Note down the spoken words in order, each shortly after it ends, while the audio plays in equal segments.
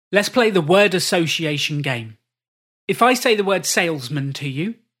Let's play the word association game. If I say the word salesman to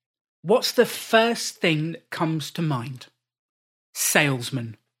you, what's the first thing that comes to mind?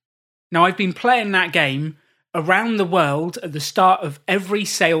 Salesman. Now, I've been playing that game around the world at the start of every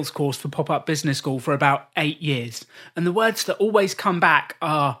sales course for Pop-Up Business School for about 8 years. And the words that always come back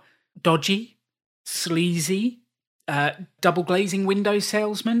are dodgy, sleazy, double glazing window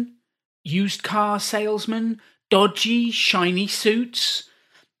salesman, used car salesman, dodgy, shiny suits.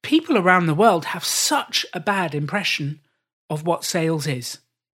 People around the world have such a bad impression of what sales is.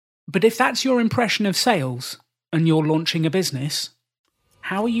 But if that's your impression of sales and you're launching a business,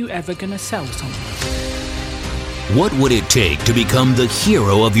 how are you ever going to sell something? What would it take to become the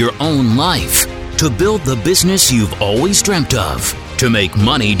hero of your own life? To build the business you've always dreamt of? To make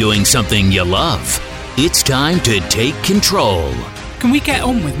money doing something you love? It's time to take control. Can we get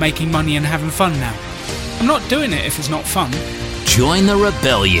on with making money and having fun now? I'm not doing it if it's not fun. Join the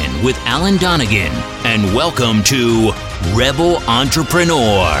rebellion with Alan Donegan and welcome to Rebel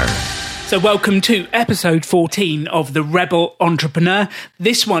Entrepreneur. So welcome to episode 14 of The Rebel Entrepreneur.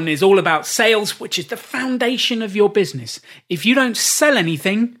 This one is all about sales, which is the foundation of your business. If you don't sell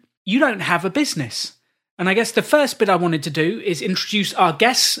anything, you don't have a business. And I guess the first bit I wanted to do is introduce our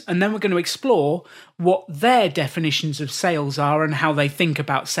guests, and then we're going to explore what their definitions of sales are and how they think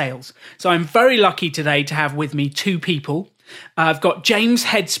about sales. So I'm very lucky today to have with me two people. I've got James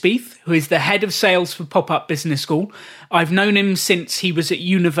Headspieth, who is the head of sales for Pop-Up Business School. I've known him since he was at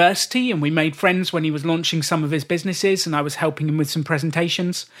university, and we made friends when he was launching some of his businesses, and I was helping him with some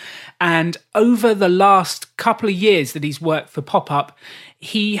presentations. And over the last couple of years that he's worked for Pop-Up,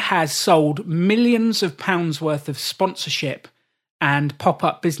 he has sold millions of pounds worth of sponsorship and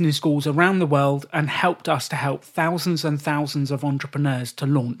pop-up business schools around the world and helped us to help thousands and thousands of entrepreneurs to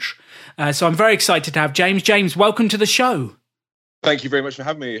launch. So I'm very excited to have James. James, welcome to the show. Thank you very much for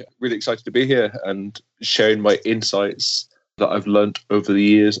having me. Really excited to be here and sharing my insights that I've learned over the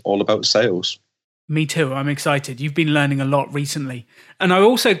years all about sales. Me too. I'm excited. You've been learning a lot recently. And I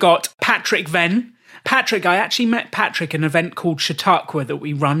also got Patrick Venn. Patrick, I actually met Patrick at an event called Chautauqua that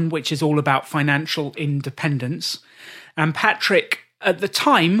we run, which is all about financial independence. And Patrick, at the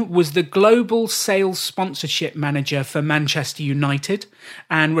time, was the global sales sponsorship manager for Manchester United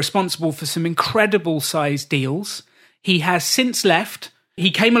and responsible for some incredible sized deals. He has since left. He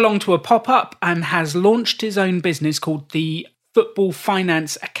came along to a pop-up and has launched his own business called the Football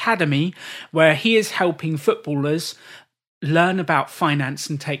Finance Academy, where he is helping footballers learn about finance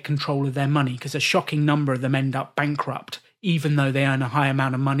and take control of their money, because a shocking number of them end up bankrupt, even though they earn a high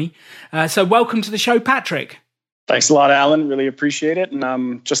amount of money. So welcome to the show, Patrick. Thanks a lot, Alan. Really appreciate it. And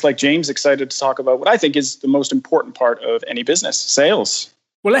I'm just like James, excited to talk about what I think is the most important part of any business, sales.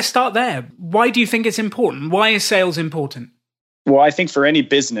 Well, let's start there. Why do you think it's important? Why is sales important? Well, I think for any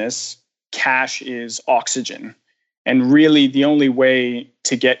business, cash is oxygen. And really, the only way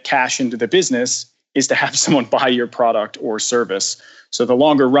to get cash into the business is to have someone buy your product or service. So the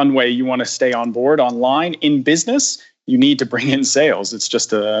longer runway you want to stay on board online in business, you need to bring in sales. It's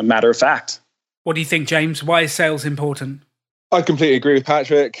just a matter of fact. What do you think, James? Why is sales important? I completely agree with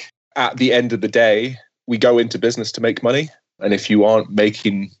Patrick. At the end of the day, we go into business to make money. And if you aren't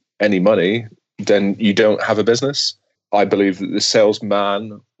making any money, then you don't have a business. I believe that the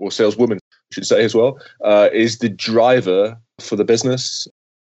salesman or saleswoman, I should say as well, is the driver for the business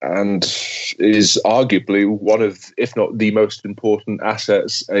and is arguably one of, if not the most important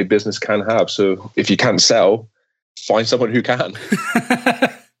assets a business can have. So if you can't sell, find someone who can.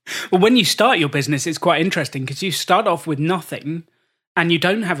 Well, when you start your business, it's quite interesting because you start off with nothing and you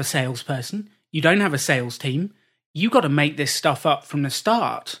don't have a salesperson, you don't have a sales team. You got to make this stuff up from the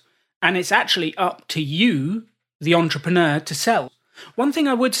start. And it's actually up to you, the entrepreneur, to sell. One thing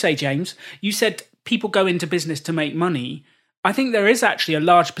I would say, James, you said people go into business to make money. I think there is actually a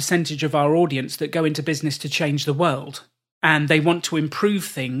large percentage of our audience that go into business to change the world. And they want to improve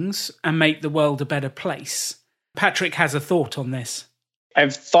things and make the world a better place. Patrick has a thought on this.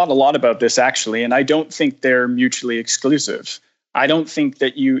 I've thought a lot about this, actually, and I don't think they're mutually exclusive. I don't think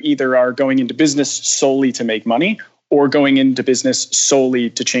that you either are going into business solely to make money or going into business solely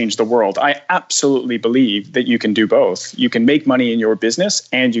to change the world. I absolutely believe that you can do both. You can make money in your business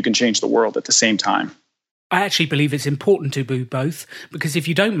and you can change the world at the same time. I actually believe it's important to do both, because if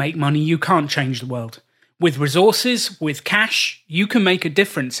you don't make money, you can't change the world. With resources, with cash, you can make a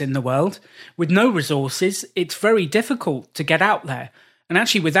difference in the world. With no resources, it's very difficult to get out there. And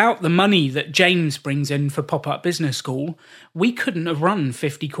actually, without the money that James brings in for Pop-Up Business School, we couldn't have run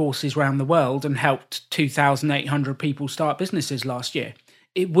 50 courses around the world and helped 2,800 people start businesses last year.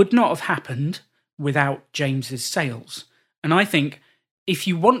 It would not have happened without James's sales. And I think if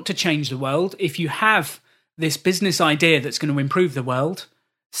you want to change the world, if you have this business idea that's going to improve the world,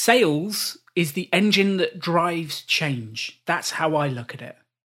 sales is the engine that drives change. That's how I look at it.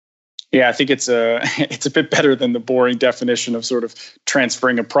 Yeah, I think it's a bit better than the boring definition of sort of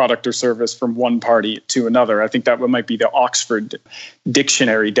transferring a product or service from one party to another. I think that might be the Oxford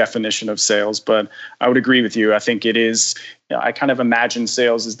Dictionary definition of sales, but I would agree with you. I think it is, I kind of imagine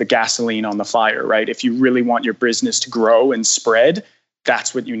sales as the gasoline on the fire, right? If you really want your business to grow and spread,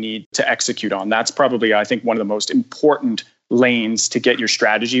 that's what you need to execute on. That's probably, I think, one of the most important lanes to get your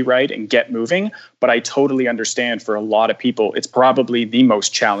strategy right and get moving. But I totally understand for a lot of people, it's probably the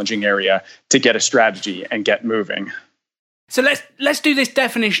most challenging area to get a strategy and get moving. So let's do this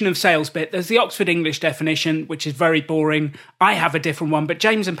definition of sales bit. There's the Oxford English definition, which is very boring. I have a different one, but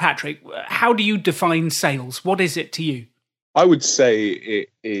James and Patrick, how do you define sales? What is it to you? I would say it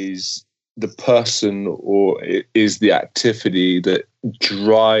is the person, or it is the activity that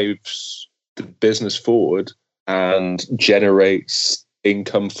drives the business forward and generates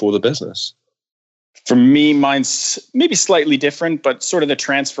income for the business. For me, mine's maybe slightly different, but sort of the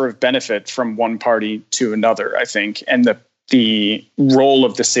transfer of benefit from one party to another, I think. And the role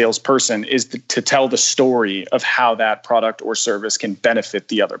of the salesperson is to tell the story of how that product or service can benefit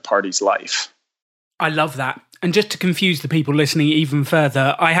the other party's life. I love that. And just to confuse the people listening even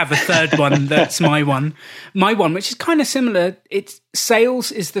further, I have a third one that's my one. My one, which is kind of similar. It's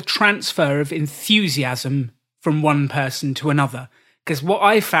sales is the transfer of enthusiasm from one person to another. Because what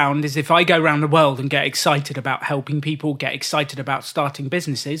I found is if I go around the world and get excited about helping people, get excited about starting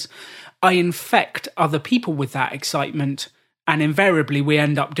businesses, I infect other people with that excitement. And invariably, we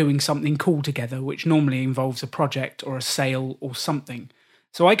end up doing something cool together, which normally involves a project or a sale or something.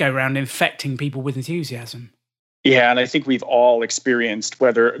 So I go around infecting people with enthusiasm. Yeah, and I think we've all experienced,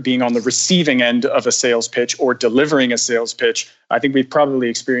 whether being on the receiving end of a sales pitch or delivering a sales pitch, I think we've probably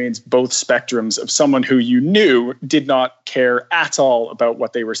experienced both spectrums of someone who you knew did not care at all about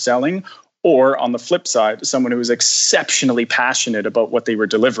what they were selling, or on the flip side, someone who was exceptionally passionate about what they were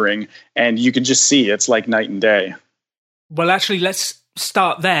delivering. And you can just see it's like night and day. Well, actually, let's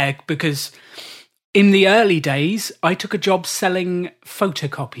start there, because in the early days, I took a job selling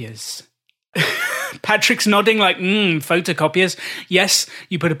photocopiers. Patrick's nodding like, photocopiers. Yes,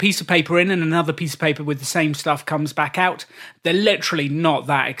 you put a piece of paper in and another piece of paper with the same stuff comes back out. They're literally not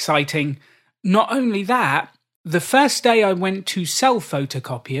that exciting. Not only that, the first day I went to sell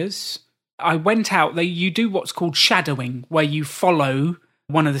photocopiers, I went out, you do what's called shadowing, where you follow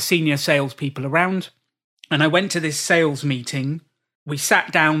one of the senior salespeople around. And I went to this sales meeting. We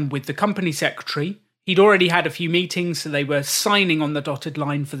sat down with the company secretary. He'd already had a few meetings, so they were signing on the dotted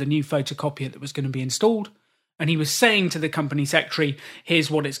line for the new photocopier that was going to be installed. And he was saying to the company secretary, here's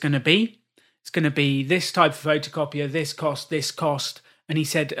what it's going to be. It's going to be this type of photocopier, this cost. And he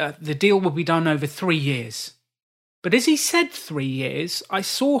said, the deal will be done over 3 years. But as he said 3 years, I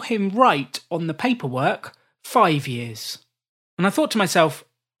saw him write on the paperwork 5 years. And I thought to myself,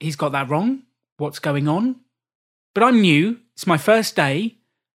 he's got that wrong. What's going on? But I'm new. It's my first day.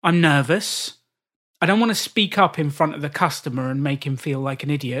 I'm nervous. I don't want to speak up in front of the customer and make him feel like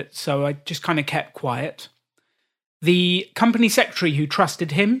an idiot, so I just kind of kept quiet. The company secretary who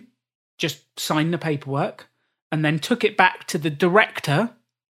trusted him just signed the paperwork and then took it back to the director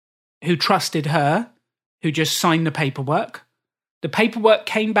who trusted her, who just signed the paperwork. The paperwork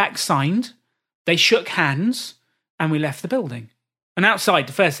came back signed, they shook hands, and we left the building. And outside,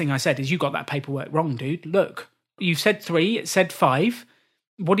 the first thing I said is, you got that paperwork wrong, dude. Look, you said 3, it said 5.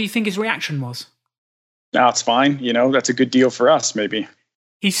 What do you think his reaction was? No, it's fine. That's a good deal for us, maybe.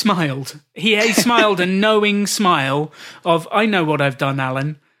 He smiled. He smiled a knowing smile of, I know what I've done,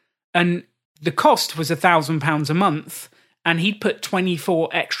 Alan. And the cost was £1,000 a month, and he'd put 24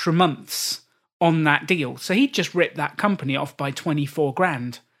 extra months on that deal. So he'd just ripped that company off by 24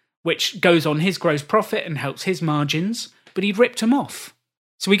 grand, which goes on his gross profit and helps his margins, but he'd ripped them off.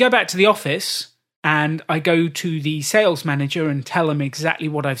 So we go back to the office, and I go to the sales manager and tell him exactly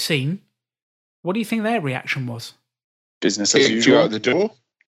what I've seen. What do you think their reaction was? Business as usual. You out the door?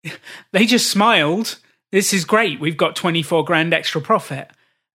 They just smiled. This is great. We've got 24 grand extra profit.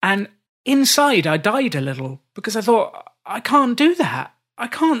 And inside, I died a little because I thought, I can't do that. I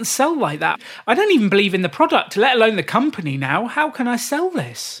can't sell like that. I don't even believe in the product, let alone the company now. How can I sell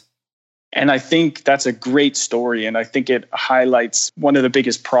this? And I think that's a great story. And I think it highlights one of the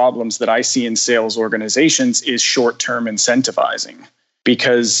biggest problems that I see in sales organizations is short-term incentivizing.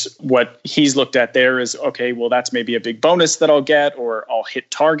 Because what he's looked at there is, okay, well, that's maybe a big bonus that I'll get, or I'll hit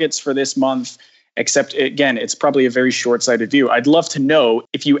targets for this month. Except, again, it's probably a very short-sighted view. I'd love to know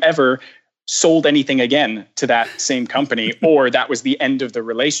if you ever sold anything again to that same company, or that was the end of the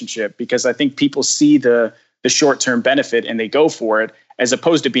relationship. Because I think people see the short-term benefit and they go for it, as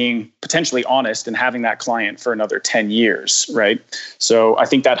opposed to being potentially honest and having that client for another 10 years, right? So I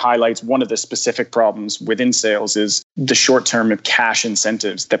think that highlights one of the specific problems within sales is the short-term cash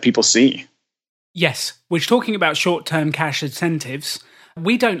incentives that people see. Yes, which, talking about short-term cash incentives,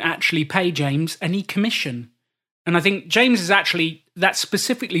 we don't actually pay James any commission. And I think James is actually, that's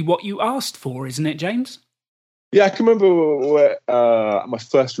specifically what you asked for, isn't it, James? Yeah, I can remember at my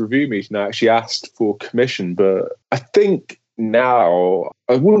first review meeting, I actually asked for commission, but I think now,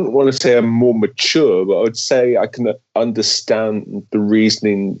 I wouldn't want to say I'm more mature, but I would say I can understand the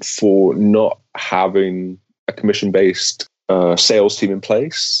reasoning for not having a commission-based sales team in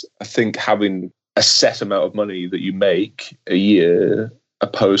place. I think having a set amount of money that you make a year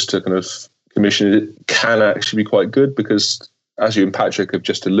opposed to kind of commission can actually be quite good, because as you and Patrick have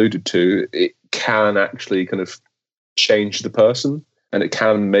just alluded to, it can actually kind of change the person, and it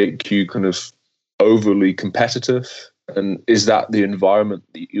can make you kind of overly competitive. And is that the environment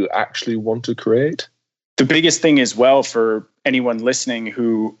that you actually want to create? The biggest thing as well for anyone listening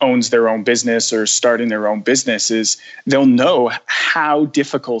who owns their own business or starting their own business is they'll know how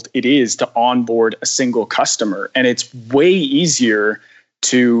difficult it is to onboard a single customer. And it's way easier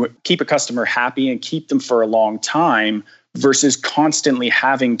to keep a customer happy and keep them for a long time versus constantly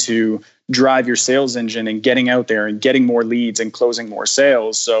having to drive your sales engine and getting out there and getting more leads and closing more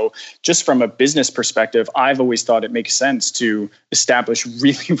sales. So just from a business perspective, I've always thought it makes sense to establish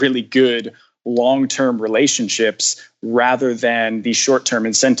really, really good long-term relationships rather than the short-term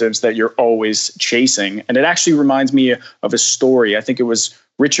incentives that you're always chasing. And it actually reminds me of a story. I think it was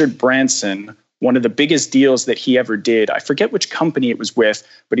Richard Branson, one of the biggest deals that he ever did. I forget which company it was with,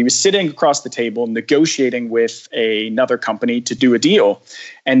 but he was sitting across the table negotiating with another company to do a deal.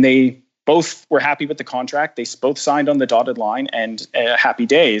 And they both were happy with the contract. They both signed on the dotted line and happy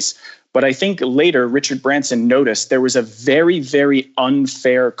days. But I think later Richard Branson noticed there was a very, very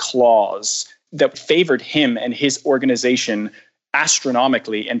unfair clause that favored him and his organization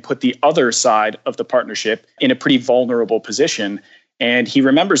astronomically and put the other side of the partnership in a pretty vulnerable position. And he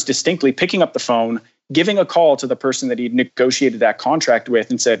remembers distinctly picking up the phone, giving a call to the person that he'd negotiated that contract with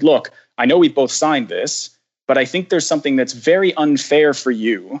and said, look, I know we've both signed this, but I think there's something that's very unfair for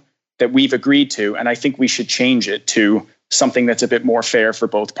you that we've agreed to, and I think we should change it to something that's a bit more fair for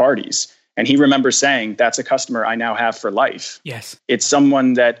both parties. And he remembers saying, that's a customer I now have for life. Yes. It's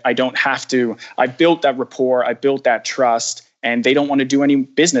someone that I don't have to, I built that rapport, I built that trust, and they don't want to do any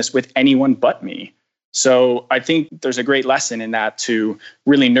business with anyone but me. So I think there's a great lesson in that to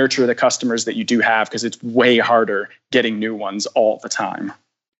really nurture the customers that you do have, because it's way harder getting new ones all the time.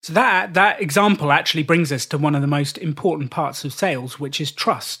 So that example actually brings us to one of the most important parts of sales, which is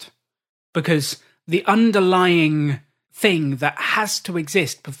trust. Because the underlying thing that has to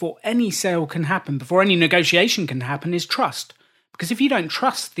exist before any sale can happen, before any negotiation can happen, is trust. Because if you don't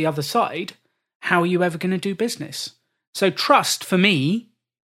trust the other side, how are you ever going to do business? So trust, for me,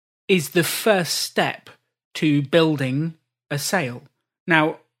 is the first step to building a sale.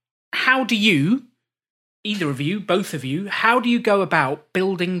 Now, how do you, either of you, both of you, how do you go about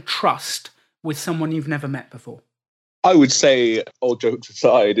building trust with someone you've never met before? I would say, all jokes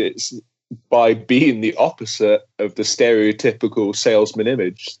aside, it's by being the opposite of the stereotypical salesman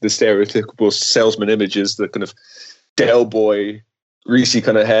image. The stereotypical salesman image is the kind of Del Boy, greasy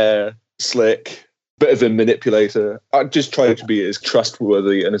kind of hair, slick, bit of a manipulator. I just try to be as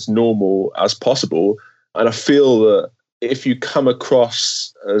trustworthy and as normal as possible. And I feel that if you come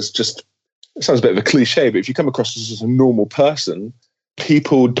across as just, it sounds a bit of a cliche, but if you come across as just a normal person,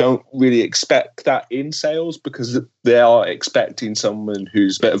 people don't really expect that in sales, because they are expecting someone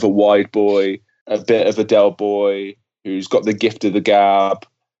who's a bit of a wide boy, a bit of a Del Boy, who's got the gift of the gab.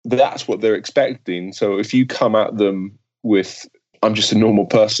 That's what they're expecting. So if you come at them with, I'm just a normal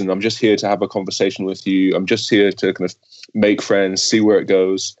person, I'm just here to have a conversation with you, I'm just here to kind of make friends, see where it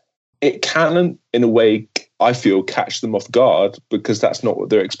goes, it can, in a way, I feel, catch them off guard, because that's not what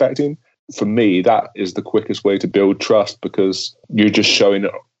they're expecting. For me, that is the quickest way to build trust, because you're just showing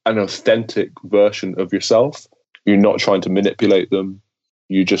an authentic version of yourself. You're not trying to manipulate them.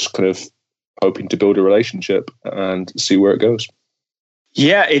 You're just kind of hoping to build a relationship and see where it goes.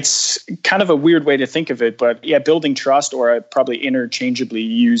 Yeah, it's kind of a weird way to think of it, but yeah, building trust, or I probably interchangeably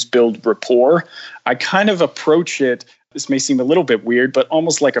use build rapport. I kind of approach it, this may seem a little bit weird, but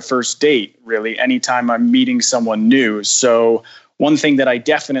almost like a first date, really, anytime I'm meeting someone new. So one thing that I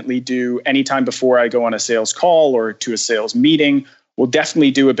definitely do anytime before I go on a sales call or to a sales meeting, will definitely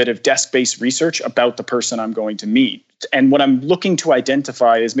do a bit of desk-based research about the person I'm going to meet. And what I'm looking to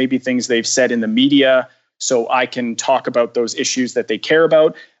identify is maybe things they've said in the media, so I can talk about those issues that they care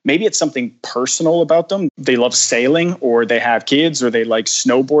about. Maybe it's something personal about them. They love sailing, or they have kids, or they like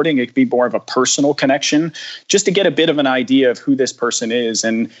snowboarding. It could be more of a personal connection, just to get a bit of an idea of who this person is.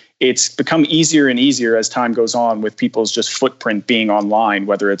 And it's become easier and easier as time goes on with people's just footprint being online,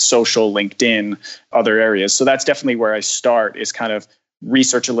 whether it's social, LinkedIn, other areas. So that's definitely where I start, is kind of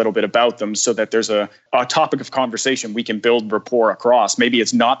research a little bit about them so that there's a topic of conversation we can build rapport across. Maybe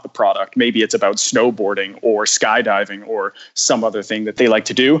it's not the product. Maybe it's about snowboarding or skydiving or some other thing that they like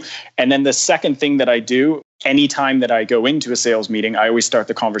to do. And then the second thing that I do, anytime that I go into a sales meeting, I always start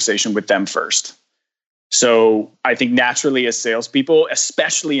the conversation with them first. So I think naturally as salespeople,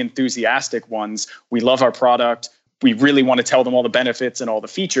 especially enthusiastic ones, we love our product. We really want to tell them all the benefits and all the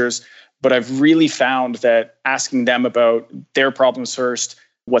features. But I've really found that asking them about their problems first,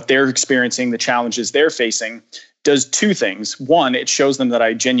 what they're experiencing, the challenges they're facing, does two things. One, it shows them that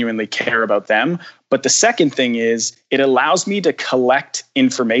I genuinely care about them. But the second thing is it allows me to collect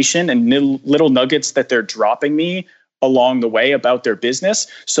information and little nuggets that they're dropping me along the way about their business,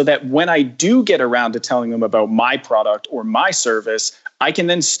 so that when I do get around to telling them about my product or my service, I can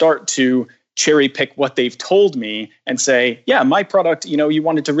then start to cherry pick what they've told me and say, yeah, my product, you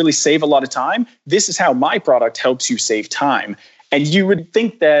wanted to really save a lot of time. This is how my product helps you save time. And you would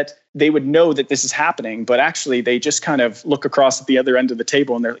think that they would know that this is happening, but actually they just kind of look across at the other end of the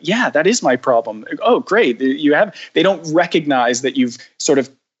table and they're like, yeah, that is my problem. Oh, great. They don't recognize that you've sort of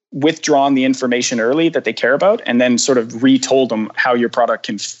withdrawn the information early that they care about and then sort of retold them how your product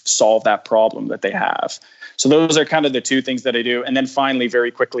can solve that problem that they have. So those are kind of the two things that I do. And then finally,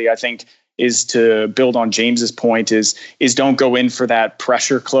 very quickly, I think, is to build on James's point is don't go in for that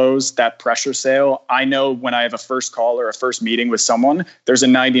pressure close, that pressure sale. I know when I have a first call or a first meeting with someone, there's a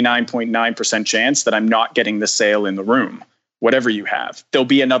 99.9% chance that I'm not getting the sale in the room. Whatever you have, there'll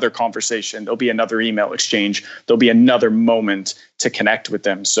be another conversation, there'll be another email exchange, there'll be another moment to connect with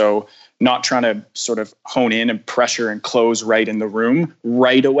them. So not trying to sort of hone in and pressure and close right in the room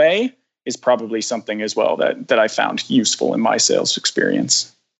right away is probably something as well that I found useful in my sales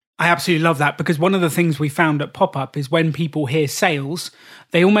experience. I absolutely love that, because one of the things we found at Pop-Up is when people hear sales,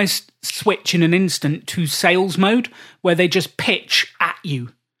 they almost switch in an instant to sales mode, where they just pitch at you.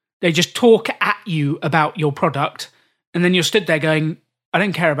 They just talk at you about your product. And then you're stood there going, I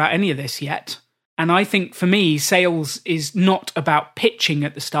don't care about any of this yet. And I think for me, sales is not about pitching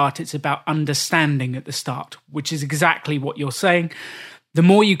at the start. It's about understanding at the start, which is exactly what you're saying. The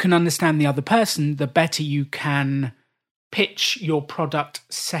more you can understand the other person, the better you can pitch your product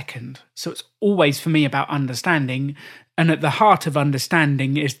second. So it's always for me about understanding. And at the heart of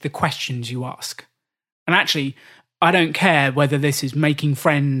understanding is the questions you ask. And actually, I don't care whether this is making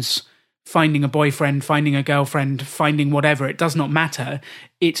friends, finding a boyfriend, finding a girlfriend, finding whatever. It does not matter.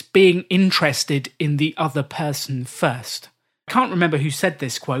 It's being interested in the other person first. I can't remember who said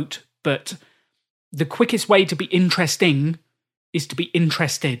this quote, but the quickest way to be interesting is to be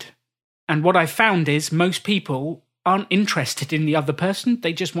interested. And what I found is most people aren't interested in the other person.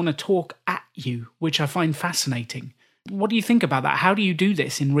 They just want to talk at you, which I find fascinating. What do you think about that? How do you do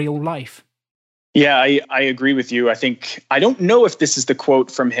this in real life? Yeah, I agree with you. I don't know if this is the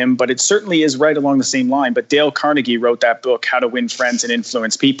quote from him, but it certainly is right along the same line. But Dale Carnegie wrote that book, How to Win Friends and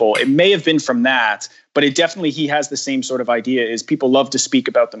Influence People. It may have been from that, but he has the same sort of idea, is people love to speak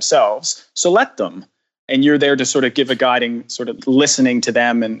about themselves. So let them. And you're there to sort of give a guiding, sort of listening to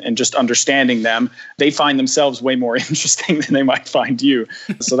them and just understanding them. They find themselves way more interesting than they might find you.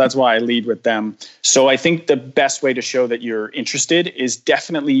 So that's why I lead with them. So I think the best way to show that you're interested is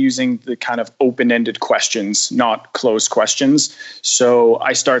definitely using the kind of open-ended questions, not closed questions. So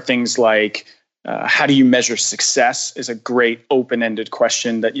I start things like, how do you measure success is a great open-ended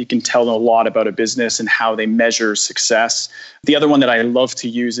question that you can tell a lot about a business and how they measure success. The other one that I love to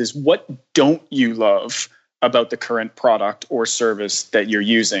use is, what don't you love about the current product or service that you're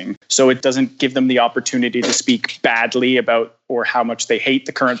using? So it doesn't give them the opportunity to speak badly about or how much they hate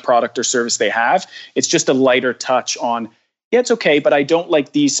the current product or service they have. It's just a lighter touch on, yeah, it's okay, but I don't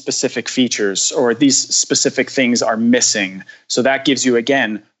like these specific features, or these specific things are missing. So that gives you,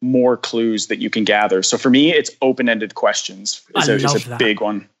 again, more clues that you can gather. So for me, it's open-ended questions is a big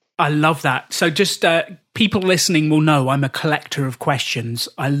one. I love that. So just people listening will know I'm a collector of questions.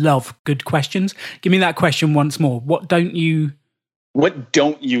 I love good questions. Give me that question once more. What don't you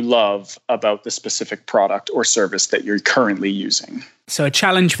love about the specific product or service that you're currently using? So a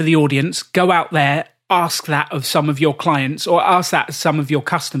challenge for the audience: go out there, ask that of some of your clients, or ask that of some of your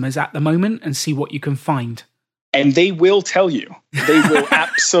customers at the moment, and see what you can find. And they will tell you. They will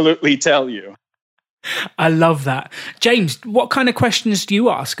absolutely tell you. I love that. James, what kind of questions do you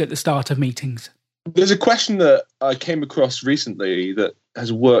ask at the start of meetings? There's a question that I came across recently that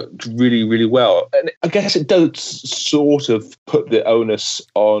has worked really, really well. And I guess it does sort of put the onus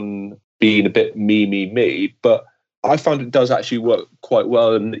on being a bit me, but I found it does actually work quite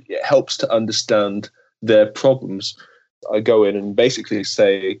well, and it helps to understand their problems. I go in and basically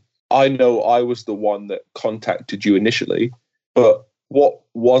say, I know I was the one that contacted you initially, but what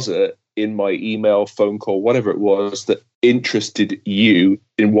was it in my email, phone call, whatever it was, that interested you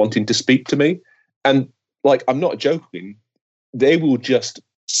in wanting to speak to me? And like, I'm not joking. They will just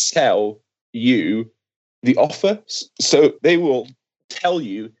sell you the offer. So they will tell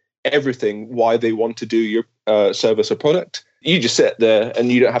you everything why they want to do your service or product. You just sit there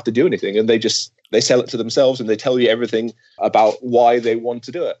and you don't have to do anything. And they sell it to themselves, and they tell you everything about why they want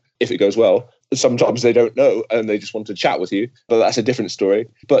to do it. If it goes well, sometimes they don't know and they just want to chat with you, but that's a different story.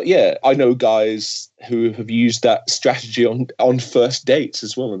 But yeah, I know guys who have used that strategy on first dates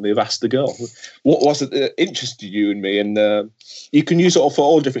as well, and they've asked the girl, what was it that interested you in me? And you can use it for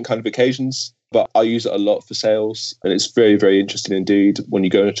all different kind of occasions, but I use it a lot for sales, and it's very, very interesting indeed when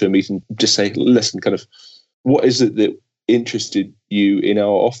you go into a meeting. Just say, listen, kind of, what is it that interested you in our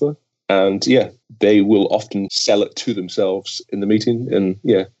offer? And yeah, they will often sell it to themselves in the meeting, and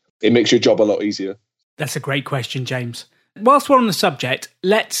yeah, it makes your job a lot easier. That's a great question, James. Whilst we're on the subject,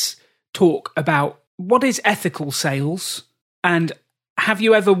 let's talk about what is ethical sales, and have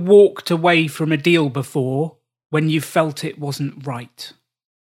you ever walked away from a deal before when you felt it wasn't right?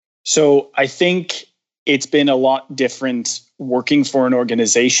 So I think it's been a lot different working for an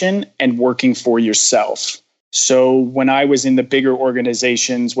organization and working for yourself. So when I was in the bigger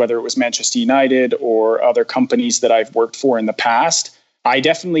organizations, whether it was Manchester United or other companies that I've worked for in the past, I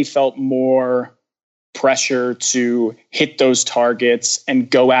definitely felt more pressure to hit those targets and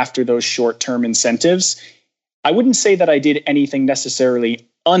go after those short-term incentives. I wouldn't say that I did anything necessarily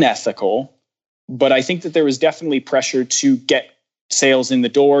unethical, but I think that there was definitely pressure to get sales in the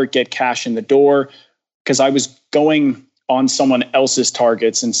door, get cash in the door, because I was going on someone else's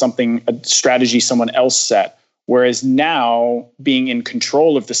targets and a strategy someone else set. Whereas now, being in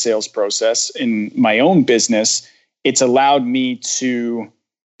control of the sales process in my own business, it's allowed me to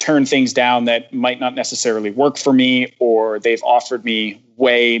turn things down that might not necessarily work for me, or they've offered me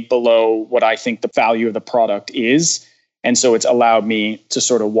way below what I think the value of the product is. And so it's allowed me to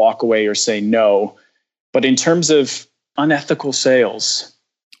sort of walk away or say no. But in terms of unethical sales,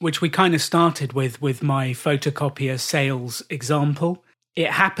 which we kind of started with my photocopier sales example, it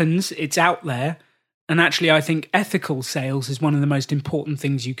happens, it's out there. And actually, I think ethical sales is one of the most important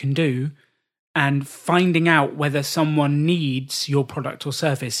things you can do. And finding out whether someone needs your product or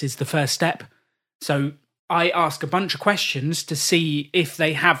service is the first step. So I ask a bunch of questions to see if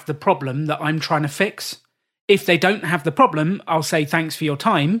they have the problem that I'm trying to fix. If they don't have the problem, I'll say thanks for your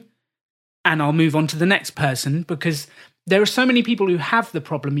time and I'll move on to the next person, because there are so many people who have the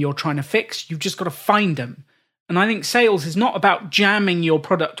problem you're trying to fix. You've just got to find them. And I think sales is not about jamming your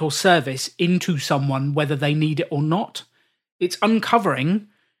product or service into someone, whether they need it or not. It's uncovering,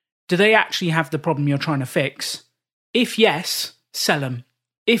 do they actually have the problem you're trying to fix? If yes, sell them.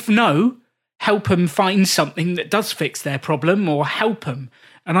 If no, help them find something that does fix their problem, or help them.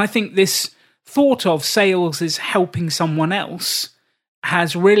 And I think this thought of sales as helping someone else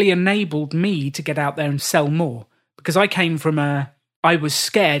has really enabled me to get out there and sell more. Because I came from I was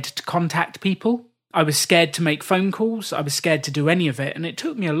scared to contact people. I was scared to make phone calls. I was scared to do any of it. And it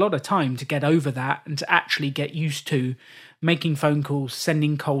took me a lot of time to get over that and to actually get used to making phone calls,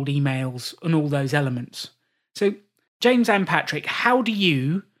 sending cold emails, and all those elements. So, James and Patrick, how do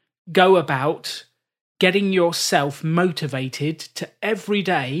you go about getting yourself motivated to every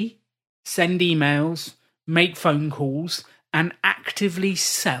day send emails, make phone calls, and actively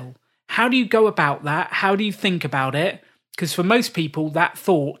sell? How do you go about that? How do you think about it? Because for most people, that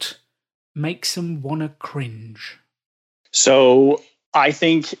thought makes them want to cringe. So I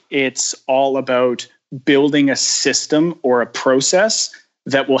think it's all about building a system or a process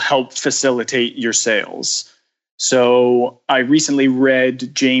that will help facilitate your sales. So I recently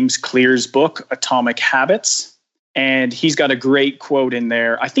read James Clear's book, Atomic Habits, and he's got a great quote in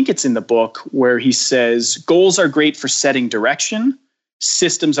there. I think it's in the book where he says, goals are great for setting direction.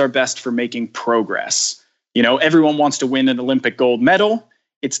 Systems are best for making progress. You know, everyone wants to win an Olympic gold medal.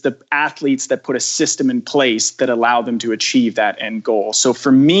 It's the athletes that put a system in place that allow them to achieve that end goal. So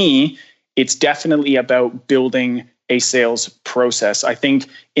for me, it's definitely about building a sales process. I think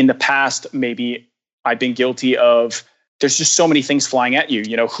in the past, maybe I've been guilty of there's just so many things flying at you.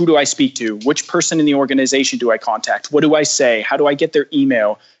 Who do I speak to? Which person in the organization do I contact? What do I say? How do I get their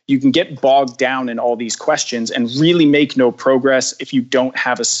email? You can get bogged down in all these questions and really make no progress if you don't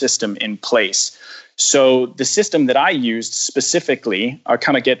have a system in place. So the system that I used specifically, I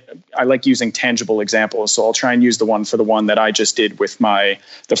like using tangible examples. So I'll try and use the one that I just did with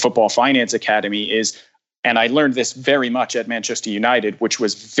the Football Finance Academy and I learned this very much at Manchester United, which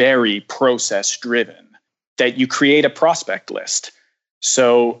was very process driven, that you create a prospect list.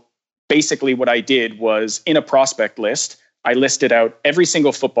 So basically what I did was, in a prospect list, I listed out every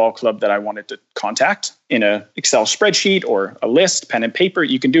single football club that I wanted to contact in an Excel spreadsheet or a list, pen and paper.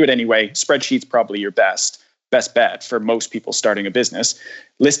 You can do it anyway. Spreadsheet's probably your best bet for most people starting a business.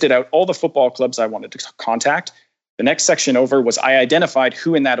 Listed out all the football clubs I wanted to contact. The next section over was I identified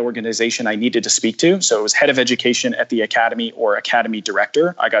who in that organization I needed to speak to. So it was head of education at the academy or academy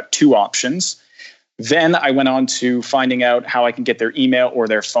director. I got 2 options. Then I went on to finding out how I can get their email or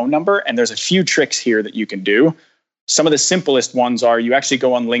their phone number. And there's a few tricks here that you can do. Some of the simplest ones are you actually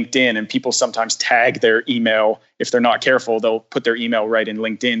go on LinkedIn, and people sometimes tag their email. If they're not careful, they'll put their email right in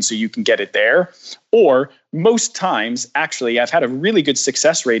LinkedIn so you can get it there. Or most times, actually, I've had a really good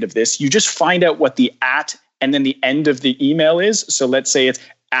success rate of this. You just find out what the @ and then the end of the email is. So let's say it's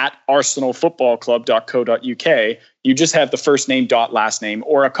 @arsenalfootballclub.co.uk. You just have the first name dot last name,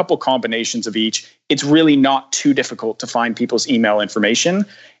 or a couple combinations of each. It's really not too difficult to find people's email information.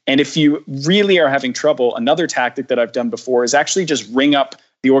 And if you really are having trouble, another tactic that I've done before is actually just ring up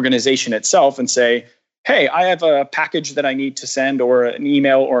the organization itself and say, hey, I have a package that I need to send, or an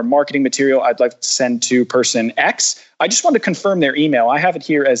email or marketing material I'd like to send to person X. I just want to confirm their email. I have it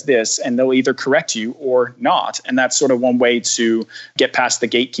here as this, and they'll either correct you or not. And that's sort of one way to get past the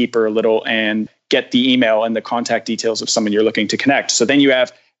gatekeeper a little and get the email and the contact details of someone you're looking to connect. So then you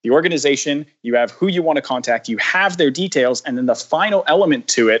have the organization, you have who you want to contact, you have their details, and then the final element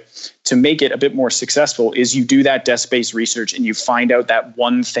to it to make it a bit more successful is you do that desk-based research and you find out that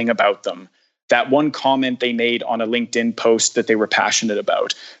one thing about them. That one comment they made on a LinkedIn post that they were passionate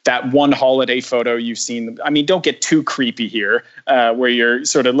about, that one holiday photo you've seen. I mean, don't get too creepy here where you're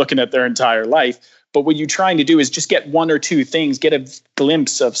sort of looking at their entire life. But what you're trying to do is just get 1 or 2 things, get a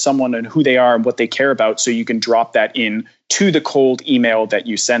glimpse of someone and who they are and what they care about, so you can drop that in to the cold email that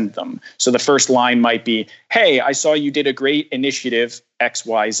you send them. So the first line might be, hey, I saw you did a great initiative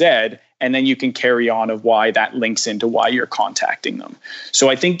XYZ, and then you can carry on of why that links into why you're contacting them. So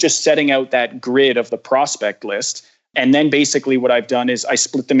I think just setting out that grid of the prospect list. And then basically what I've done is I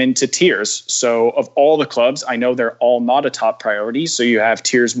split them into tiers. So of all the clubs, I know they're all not a top priority. So you have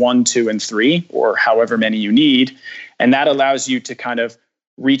tiers 1, 2, and 3, or however many you need. And that allows you to kind of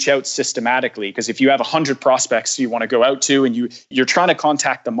reach out systematically. Because if you have 100 prospects you want to go out to and you're trying to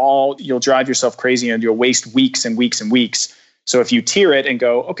contact them all, you'll drive yourself crazy and you'll waste weeks and weeks and weeks. So if you tier it and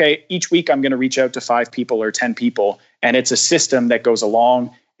go, okay, each week I'm going to reach out to 5 people or 10 people, and it's a system that goes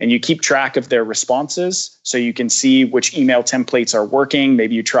along, and you keep track of their responses so you can see which email templates are working.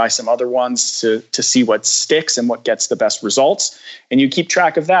 Maybe you try some other ones to see what sticks and what gets the best results. And you keep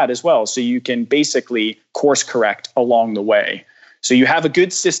track of that as well, so you can basically course correct along the way. So you have a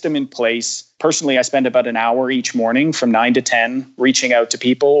good system in place. Personally, I spend about an hour each morning from 9 to 10 reaching out to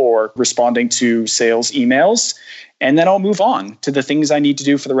people or responding to sales emails. And then I'll move on to the things I need to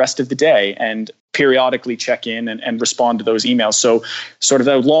do for the rest of the day and periodically check in and respond to those emails. So sort of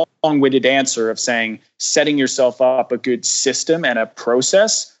a long-winded answer of saying setting yourself up a good system and a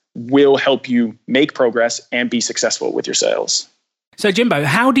process will help you make progress and be successful with your sales. So, Jimbo,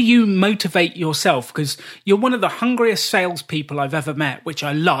 how do you motivate yourself? Because you're one of the hungriest salespeople I've ever met, which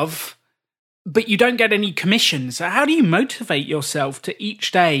I love, but you don't get any commissions. So how do you motivate yourself to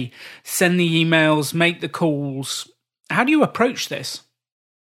each day send the emails, make the calls? How do you approach this?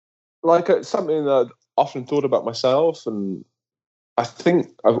 Like, it's something that I've often thought about myself, and I think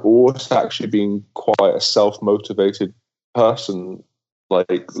I've always actually been quite a self-motivated person.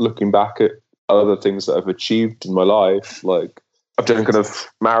 Like, looking back at other things that I've achieved in my life, like I've done kind of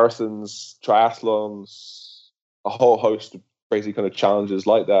marathons, triathlons, a whole host of crazy kind of challenges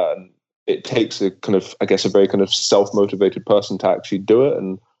like that. And it takes a kind of, I guess, a very kind of self-motivated person to actually do it.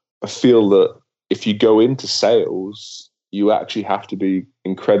 And I feel that if you go into sales, you actually have to be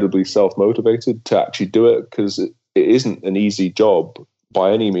incredibly self-motivated to actually do it, because it isn't an easy job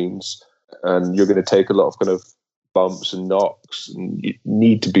by any means. And you're going to take a lot of kind of bumps and knocks, and you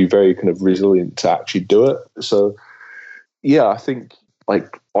need to be very kind of resilient to actually do it. So, yeah, I think,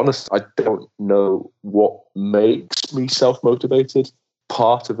 like, honestly, I don't know what makes me self-motivated.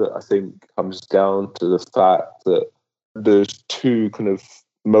 Part of it, I think, comes down to the fact that there's 2 kind of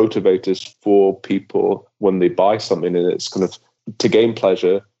motivators for people when they buy something, and it's kind of to gain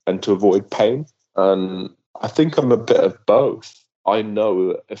pleasure and to avoid pain. And I think I'm a bit of both. I know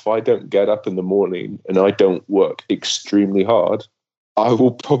that if I don't get up in the morning and I don't work extremely hard, I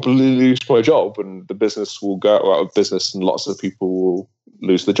will probably lose my job and the business will go out of business and lots of people will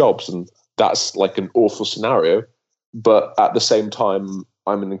lose their jobs. And that's like an awful scenario. But at the same time,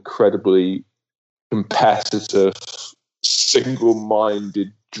 I'm an incredibly competitive,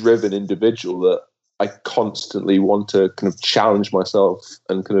 single-minded, driven individual that I constantly want to kind of challenge myself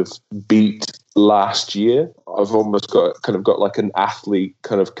and kind of beat last year. I've almost got like an athlete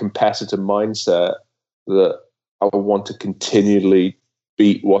kind of competitive mindset that I want to continually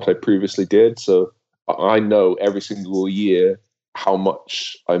beat what I previously did. So I know every single year how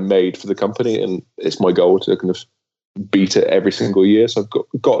much I made for the company, and it's my goal to kind of beat it every single year. So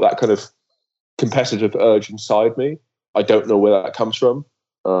I've got that kind of competitive urge inside me. I don't know where that comes from.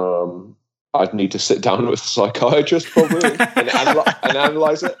 I'd need to sit down with a psychiatrist probably and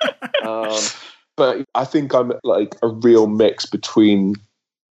analyze it. But I think I'm like a real mix between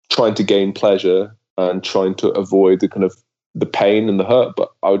trying to gain pleasure and trying to avoid the kind of the pain and the hurt. But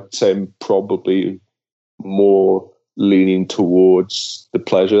I would say I'm probably more leaning towards the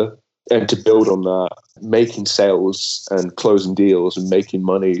pleasure. And to build on that, making sales and closing deals and making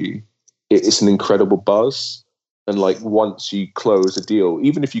money, it's an incredible buzz. And like once you close a deal,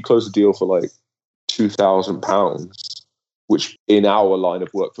 even if you close a deal for like £2,000, which in our line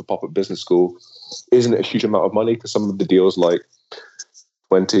of work for Pop-Up Business School isn't a huge amount of money, because some of the deals like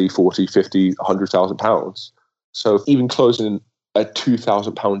 20, 40, 50, £100,000. So even closing a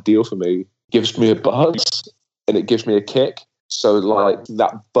 £2,000 deal for me gives me a buzz and it gives me a kick. So like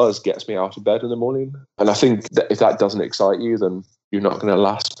that buzz gets me out of bed in the morning. And I think that if that doesn't excite you, then you're not going to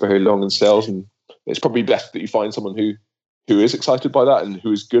last very long in sales. And it's probably best that you find someone who is excited by that and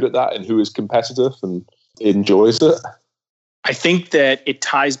who is good at that and who is competitive and enjoys it. I think that it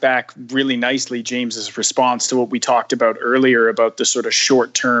ties back really nicely, James's response to what we talked about earlier about the sort of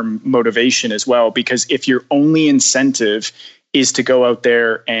short-term motivation as well. Because if your only incentive is to go out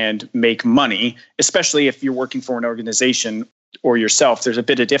there and make money, especially if you're working for an organization or yourself, there's a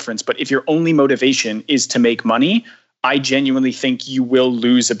bit of difference. But if your only motivation is to make money, I genuinely think you will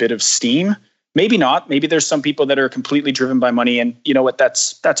lose a bit of steam. Maybe not. Maybe there's some people that are completely driven by money, and you know what?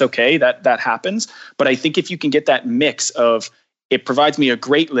 That's okay. That happens. But I think if you can get that mix of it provides me a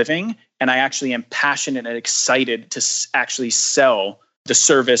great living, and I actually am passionate and excited to actually sell the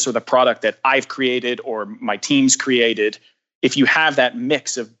service or the product that I've created or my team's created. If you have that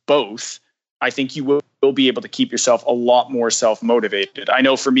mix of both, I think you will be able to keep yourself a lot more self-motivated. I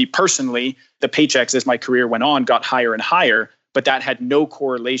know for me personally, the paychecks as my career went on got higher and higher, but that had no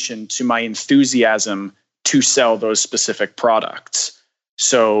correlation to my enthusiasm to sell those specific products.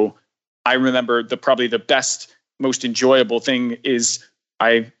 So I remember probably the best, most enjoyable thing is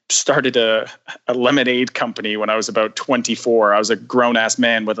I started a lemonade company when I was about 24. I was a grown-ass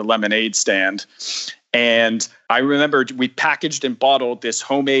man with a lemonade stand. And I remember we packaged and bottled this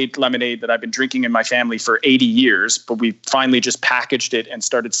homemade lemonade that I've been drinking in my family for 80 years, but we finally just packaged it and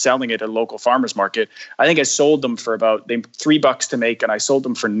started selling it at a local farmer's market. I think I sold them for about $3 to make, and I sold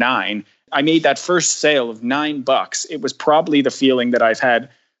them for $9. I made that first sale of $9. It was probably the feeling that I've had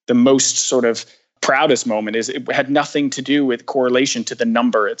the most sort of proudest moment. Is it had nothing to do with correlation to the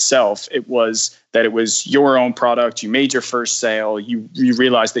number itself. It was that it was your own product. You made your first sale. You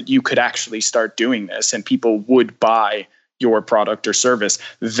realized that you could actually start doing this and people would buy your product or service.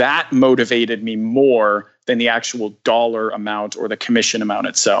 That motivated me more than the actual dollar amount or the commission amount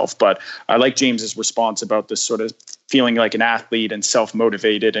itself. But I like James's response about this sort of feeling like an athlete and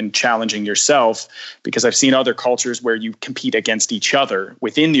self-motivated and challenging yourself, because I've seen other cultures where you compete against each other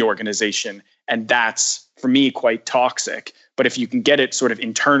within the organization. And that's, for me, quite toxic. But if you can get it sort of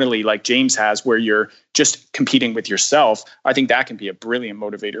internally like James has, where you're just competing with yourself, I think that can be a brilliant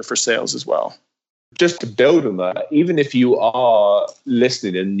motivator for sales as well. Just to build on that, even if you are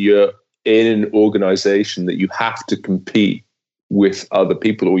listening and you're in an organization that you have to compete with other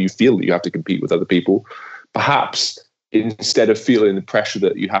people, or you feel that you have to compete with other people, perhaps instead of feeling the pressure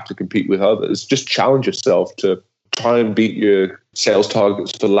that you have to compete with others, just challenge yourself to try and beat your sales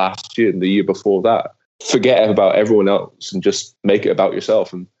targets for last year and the year before that. Forget about everyone else and just make it about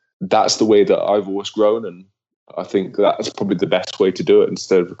yourself. And that's the way that I've always grown. And I think that's probably the best way to do it,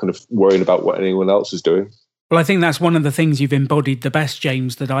 instead of kind of worrying about what anyone else is doing. Well, I think that's one of the things you've embodied the best,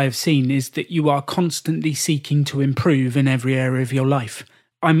 James, that I have seen, is that you are constantly seeking to improve in every area of your life.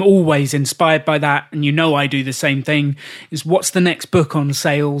 I'm always inspired by that, and you know I do the same thing, is what's the next book on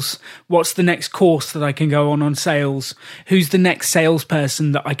sales? What's the next course that I can go on sales? Who's the next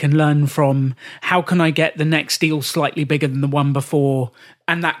salesperson that I can learn from? How can I get the next deal slightly bigger than the one before?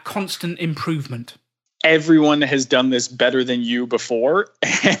 And that constant improvement. Everyone has done this better than you before.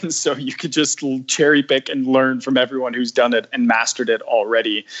 And so you could just cherry pick and learn from everyone who's done it and mastered it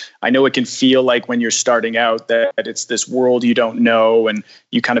already. I know it can feel like when you're starting out that it's this world you don't know and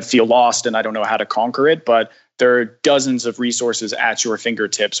you kind of feel lost and I don't know how to conquer it. But there are dozens of resources at your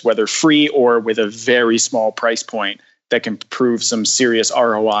fingertips, whether free or with a very small price point, that can prove some serious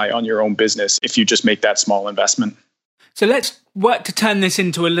ROI on your own business if you just make that small investment. So let's work to turn this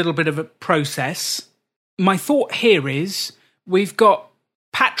into a little bit of a process. My thought here is we've got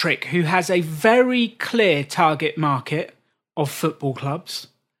Patrick, who has a very clear target market of football clubs.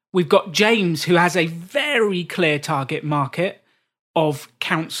 We've got James, who has a very clear target market of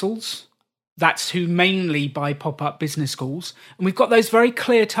councils. That's who mainly buy pop-up business schools. And we've got those very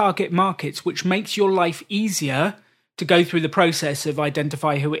clear target markets, which makes your life easier to go through the process of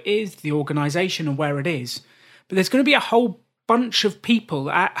identify who it is, the organization, and where it is. But there's going to be a whole bunch of people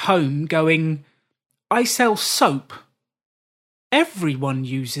at home going, I sell soap. Everyone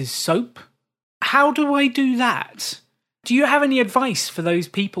uses soap. How do I do that? Do you have any advice for those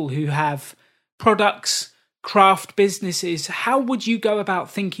people who have products, craft businesses? How would you go about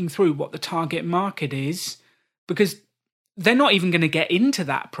thinking through what the target market is? Because they're not even going to get into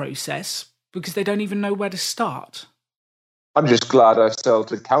that process because they don't even know where to start. I'm just glad I sell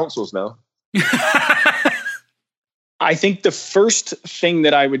to councils now. I think the first thing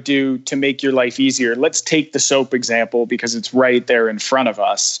that I would do to make your life easier, let's take the soap example because it's right there in front of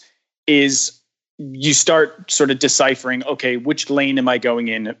us, is you start sort of deciphering, okay, which lane am I going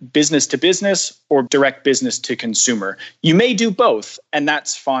in, business to business or direct business to consumer? You may do both, and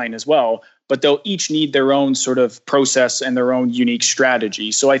that's fine as well, but they'll each need their own sort of process and their own unique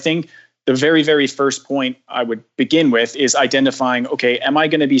strategy. So I think the very, very first point I would begin with is identifying, okay, am I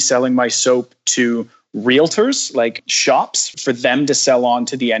going to be selling my soap to realtors, like shops, for them to sell on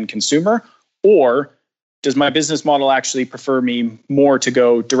to the end consumer? Or does my business model actually prefer me more to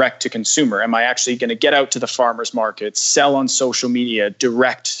go direct to consumer? Am I actually going to get out to the farmers market, sell on social media,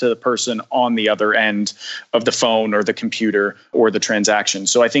 direct to the person on the other end of the phone or the computer or the transaction?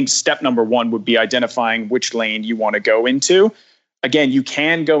 So I think step number one would be identifying which lane you want to go into. Again, you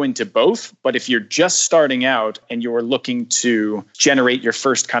can go into both, but if you're just starting out and you're looking to generate your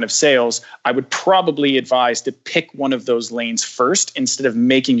first kind of sales, I would probably advise to pick one of those lanes first instead of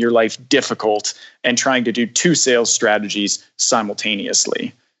making your life difficult and trying to do two sales strategies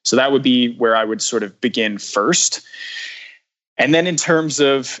simultaneously. So that would be where I would sort of begin first. And then in terms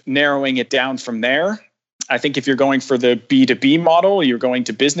of narrowing it down from there, I think if you're going for the B2B model, you're going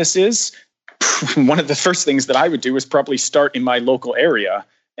to businesses, one of the first things that I would do is probably start in my local area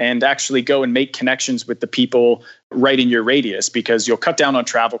and actually go and make connections with the people right in your radius, because you'll cut down on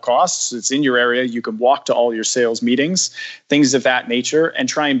travel costs. It's in your area. You can walk to all your sales meetings, things of that nature, and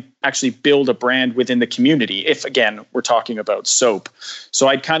try and actually build a brand within the community. If, again, we're talking about soap. So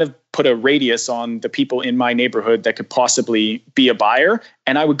I'd kind of put a radius on the people in my neighborhood that could possibly be a buyer,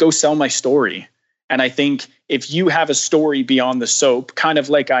 and I would go sell my story. And I think if you have a story beyond the soap, kind of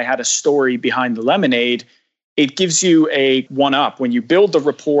like I had a story behind the lemonade, it gives you a one-up. When you build the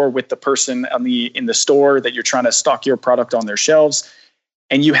rapport with the person in the store that you're trying to stock your product on their shelves,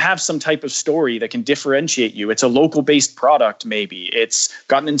 and you have some type of story that can differentiate you. It's a local-based product, maybe. It's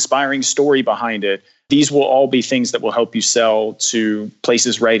got an inspiring story behind it. These will all be things that will help you sell to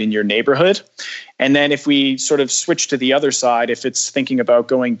places right in your neighborhood. And then if we sort of switch to the other side, if it's thinking about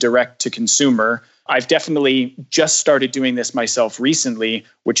going direct to consumer, I've definitely just started doing this myself recently,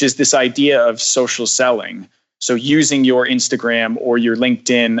 which is this idea of social selling. So using your Instagram or your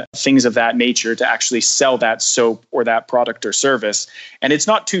LinkedIn, things of that nature, to actually sell that soap or that product or service. And it's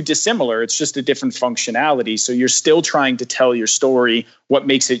not too dissimilar. It's just a different functionality. So you're still trying to tell your story, what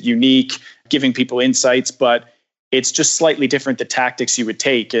makes it unique, giving people insights, but it's just slightly different the tactics you would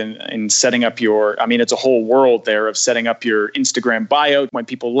take in setting up it's a whole world there of setting up your Instagram bio. When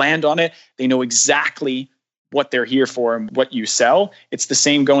people land on it, they know exactly what they're here for and what you sell. It's the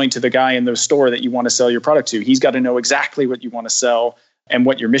same going to the guy in the store that you want to sell your product to. He's got to know exactly what you want to sell and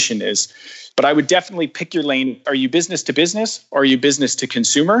what your mission is. But I would definitely pick your lane. Are you business to business or are you business to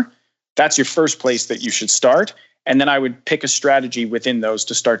consumer? That's your first place that you should start. And then I would pick a strategy within those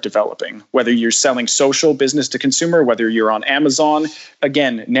to start developing, whether you're selling social, business to consumer, whether you're on Amazon.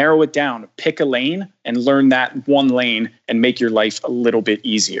 Again, narrow it down, pick a lane and learn that one lane and make your life a little bit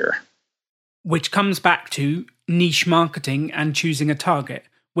easier. Which comes back to niche marketing and choosing a target,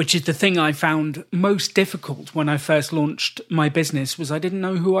 which is the thing I found most difficult when I first launched my business. Was I didn't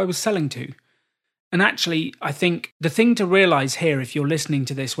know who I was selling to. And actually, I think the thing to realize here, if you're listening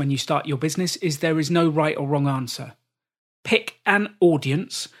to this when you start your business, is there is no right or wrong answer. Pick an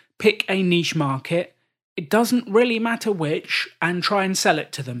audience, pick a niche market. It doesn't really matter which, and try and sell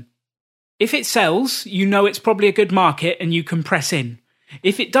it to them. If it sells, you know it's probably a good market and you can press in.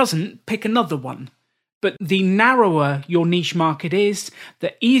 If it doesn't, pick another one. But the narrower your niche market is,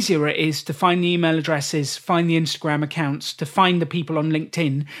 the easier it is to find the email addresses, find the Instagram accounts, to find the people on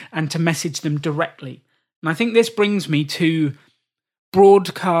LinkedIn and to message them directly. And I think this brings me to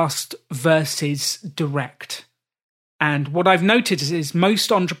broadcast versus direct. And what I've noticed is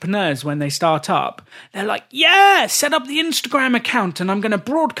most entrepreneurs, when they start up, they're like, yeah, set up the Instagram account and I'm going to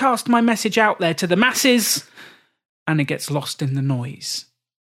broadcast my message out there to the masses. And it gets lost in the noise.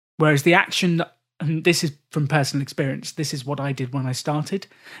 Whereas the action, and this is from personal experience, this is what I did when I started.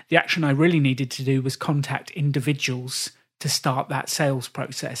 The action I really needed to do was contact individuals to start that sales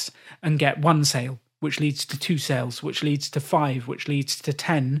process and get one sale, which leads to 2 sales, which leads to 5, which leads to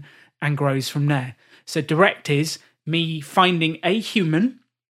 10 and grows from there. So direct is me finding a human,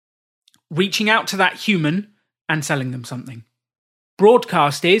 reaching out to that human and selling them something.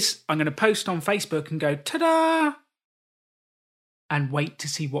 Broadcast is I'm going to post on Facebook and go, ta-da, and wait to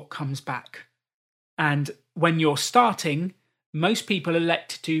see what comes back. And when you're starting, most people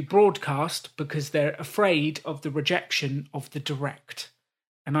elect to broadcast because they're afraid of the rejection of the direct.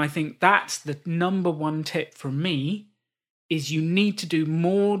 And I think that's the number one tip from me, is you need to do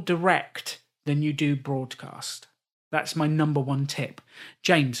more direct than you do broadcast. That's my number one tip.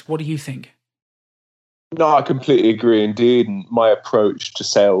 James, what do you think? No, I completely agree indeed. And my approach to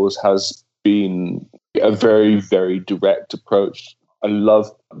sales has been a very, very direct approach. I love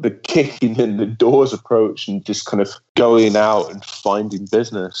the kicking in the doors approach and just kind of going out and finding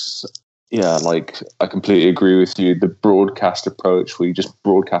business. Yeah, like I completely agree with you. The broadcast approach, where you just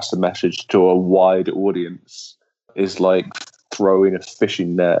broadcast a message to a wide audience, is like throwing a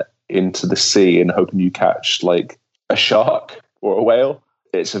fishing net into the sea and hoping you catch like a shark or a whale.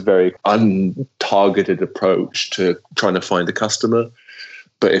 It's a very untargeted approach to trying to find a customer.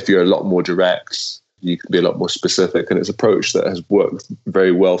 But if you're a lot more direct, you can be a lot more specific. And it's an approach that has worked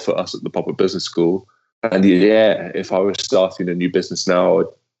very well for us at the Pop-Up Business School. And yeah, if I was starting a new business now,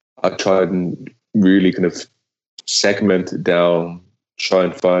 I'd try and really kind of segment it down, try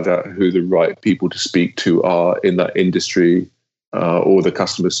and find out who the right people to speak to are in that industry, or the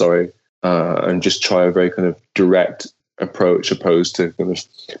customers, and just try a very kind of direct approach, opposed to kind of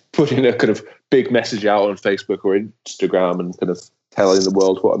putting a kind of big message out on Facebook or Instagram and kind of telling the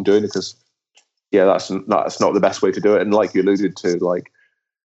world what I'm doing, because yeah, that's not the best way to do it. And like you alluded to, like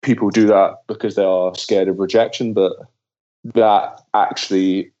people do that because they are scared of rejection, but that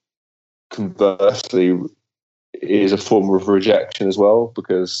actually conversely is a form of rejection as well,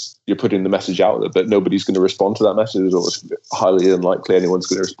 because you're putting the message out there, but nobody's going to respond to that message, or it's highly unlikely anyone's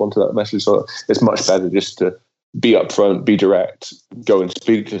going to respond to that message. So it's much better just to be upfront, be direct, go and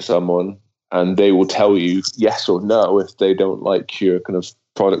speak to someone, and they will tell you yes or no if they don't like your kind of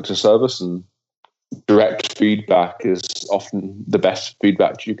product or service. And direct feedback is often the best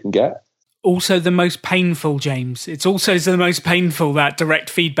feedback you can get. Also the most painful, James. It's also the most painful, that direct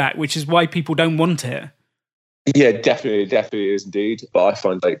feedback, which is why people don't want it. Yeah, definitely is indeed. But I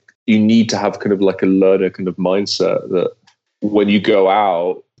find like you need to have kind of like a learner kind of mindset that when you go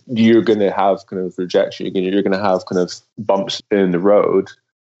out, you're going to have kind of rejection. You're going to have kind of bumps in the road.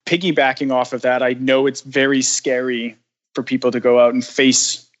 Piggybacking off of that, I know it's very scary for people to go out and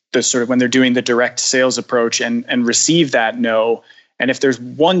face the sort of when they're doing the direct sales approach and receive that no. And if there's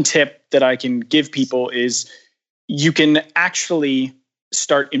one tip that I can give people is you can actually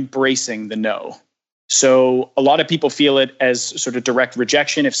start embracing the no. So a lot of people feel it as sort of direct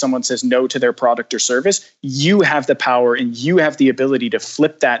rejection. If someone says no to their product or service, you have the power and you have the ability to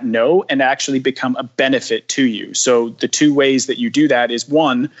flip that no and actually become a benefit to you. So the 2 ways that you do that is,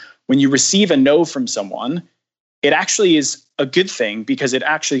 one, when you receive a no from someone, it actually is a good thing because it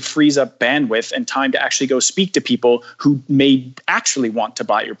actually frees up bandwidth and time to actually go speak to people who may actually want to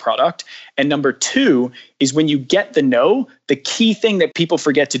buy your product. And number 2 is when you get the no, the key thing that people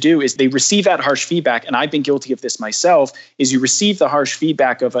forget to do is they receive that harsh feedback. And I've been guilty of this myself, is you receive the harsh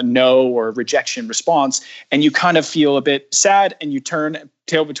feedback of a no or a rejection response, and you kind of feel a bit sad and you turn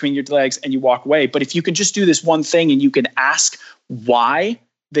tail between your legs and you walk away. But if you can just do this one thing and you can ask why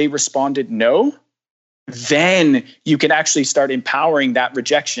they responded no, then you can actually start empowering that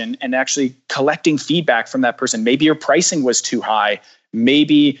rejection and actually collecting feedback from that person. Maybe your pricing was too high.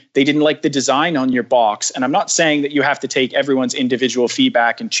 Maybe they didn't like the design on your box. And I'm not saying that you have to take everyone's individual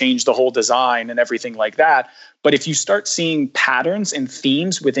feedback and change the whole design and everything like that. But if you start seeing patterns and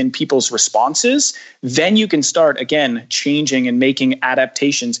themes within people's responses, then you can start, again, changing and making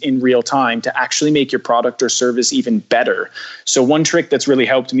adaptations in real time to actually make your product or service even better. So one trick that's really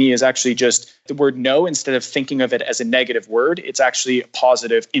helped me is actually just the word no, instead of thinking of it as a negative word, it's actually a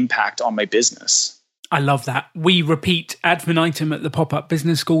positive impact on my business. I love that. We repeat ad infinitum at the Pop-Up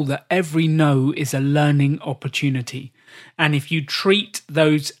Business School that every no is a learning opportunity. And if you treat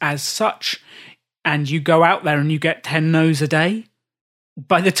those as such, and you go out there and you get 10 no's a day,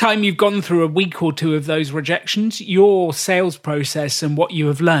 by the time you've gone through a week or two of those rejections, your sales process and what you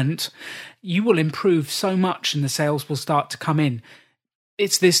have learnt, you will improve so much and the sales will start to come in.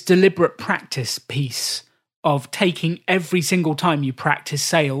 It's this deliberate practice piece of taking every single time you practice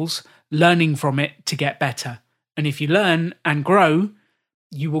sales, learning from it to get better. And if you learn and grow,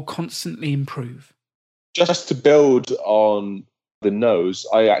 you will constantly improve. Just to build on the no's,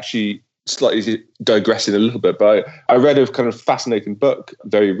 I actually slightly digressing a little bit, but I read a kind of fascinating book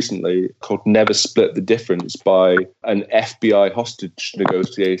very recently called Never Split the Difference by an FBI hostage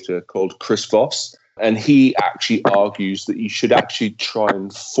negotiator called Chris Voss. And he actually argues that you should actually try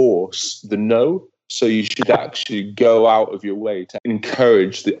and force the no. So you should actually go out of your way to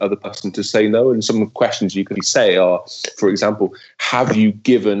encourage the other person to say no. And some of the questions you could say are, for example, have you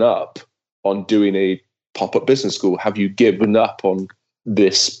given up on doing a pop-up business school? Have you given up on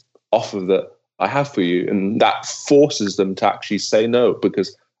this offer that I have for you? And that forces them to actually say no,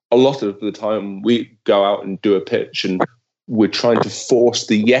 because a lot of the time we go out and do a pitch and we're trying to force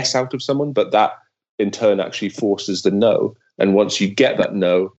the yes out of someone, but that in turn actually forces the no. And once you get that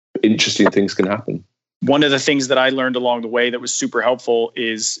no, interesting things can happen. One of the things that I learned along the way that was super helpful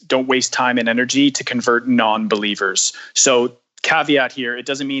is don't waste time and energy to convert non-believers. So caveat here, it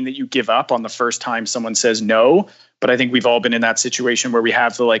doesn't mean that you give up on the first time someone says no, but I think we've all been in that situation where we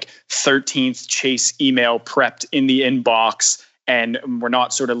have the 13th chase email prepped in the inbox, and we're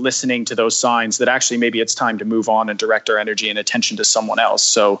not sort of listening to those signs that actually maybe it's time to move on and direct our energy and attention to someone else.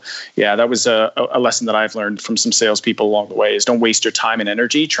 So yeah, that was a lesson that I've learned from some salespeople along the way, is don't waste your time and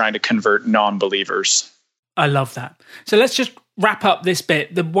energy trying to convert non-believers. I love that. So let's just wrap up this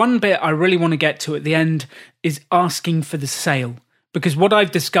bit. The one bit I really want to get to at the end is asking for the sale, because what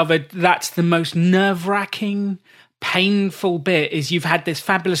I've discovered, that's the most nerve-wracking, painful bit. Is you've had this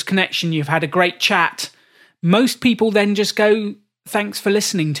fabulous connection, you've had a great chat. Most people then just go, thanks for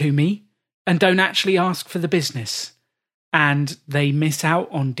listening to me, and don't actually ask for the business. And they miss out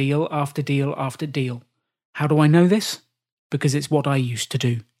on deal after deal after deal. How do I know this? Because it's what I used to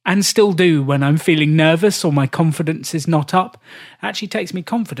do, and still do when I'm feeling nervous or my confidence is not up. It actually takes me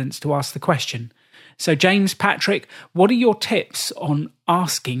confidence to ask the question. So James, Patrick, what are your tips on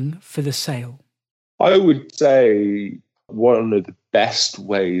asking for the sale? I would say one of the best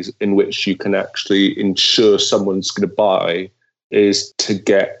ways in which you can actually ensure someone's going to buy is to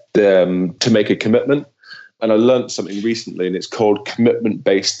get them to make a commitment. And I learned something recently, and it's called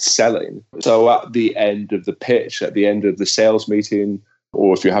commitment-based selling. So at the end of the pitch, at the end of the sales meeting,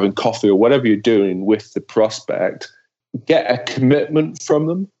 or if you're having coffee or whatever you're doing with the prospect, get a commitment from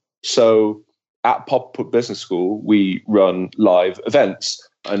them. So at Pop-Up Business School, we run live events.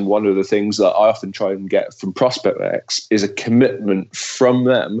 And one of the things that I often try and get from prospects is a commitment from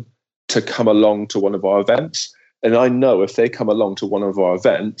them to come along to one of our events. And I know if they come along to one of our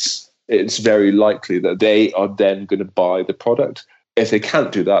events, it's very likely that they are then going to buy the product. If they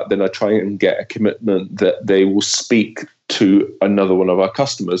can't do that, then I try and get a commitment that they will speak to another one of our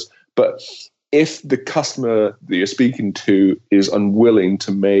customers. But if the customer that you're speaking to is unwilling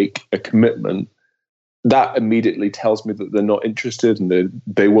to make a commitment, that immediately tells me that they're not interested and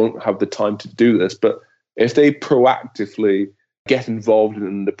they won't have the time to do this. But if they proactively get involved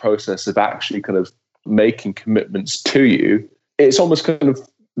in the process of actually kind of making commitments to you, it's almost kind of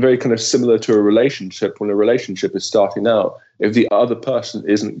very kind of similar to a relationship. When a relationship is starting out, if the other person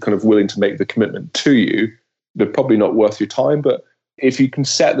isn't kind of willing to make the commitment to you, they're probably not worth your time. But if you can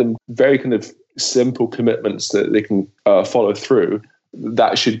set them very kind of simple commitments that they can follow through,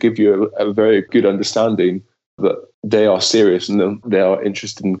 that should give you a very good understanding that they are serious and they are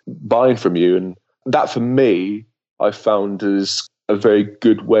interested in buying from you. And that, for me, I found is a very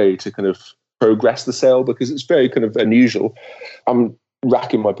good way to kind of progress the sale, because it's very kind of unusual. I'm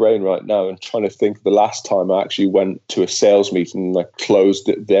racking my brain right now and trying to think of the last time I actually went to a sales meeting and I closed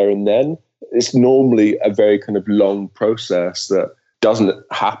it there and then. It's normally a very kind of long process that doesn't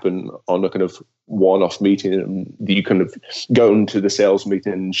happen on a kind of one-off meeting, and you kind of go into the sales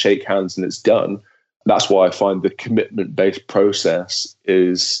meeting and shake hands and it's done. That's why I find the commitment-based process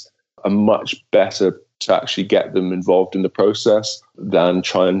is a much better to actually get them involved in the process than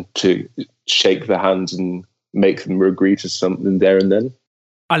trying to shake their hands and make them agree to something there and then.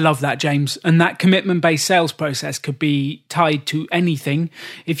 I love that, James. And that commitment-based sales process could be tied to anything.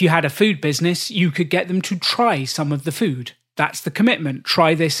 If you had a food business, you could get them to try some of the food. That's the commitment.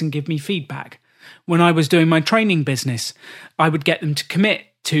 Try this and give me feedback. When I was doing my training business, I would get them to commit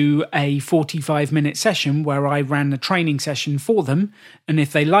to a 45-minute session where I ran a training session for them. And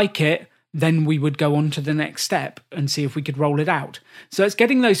if they like it, then we would go on to the next step and see if we could roll it out. So it's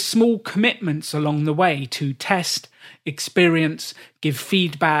getting those small commitments along the way to test, experience, give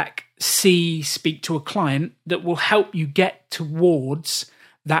feedback, speak to a client that will help you get towards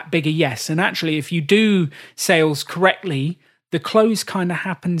that bigger yes. And actually, if you do sales correctly, the close kind of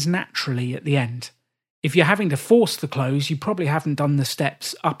happens naturally at the end. If you're having to force the close, you probably haven't done the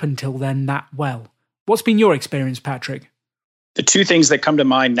steps up until then that well. What's been your experience, Patrick? The two things that come to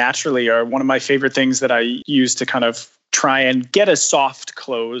mind naturally are one of my favorite things that I use to kind of try and get a soft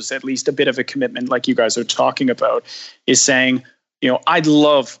close, at least a bit of a commitment like you guys are talking about, is saying, I'd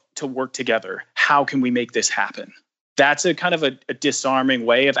love to work together. How can we make this happen? That's a kind of a disarming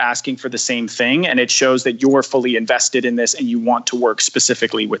way of asking for the same thing. And it shows that you're fully invested in this and you want to work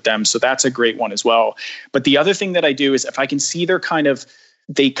specifically with them. So that's a great one as well. But the other thing that I do is if I can see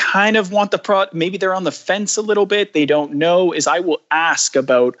they kind of want the product, maybe they're on the fence a little bit, they don't know, is I will ask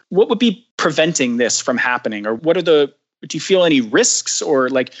about what would be preventing this from happening, or do you feel any risks, or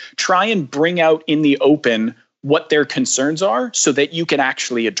try and bring out in the open what their concerns are so that you can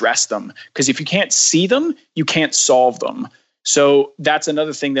actually address them. Because if you can't see them, you can't solve them. So that's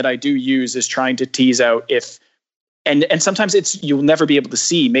another thing that I do use, is trying to tease out and sometimes you'll never be able to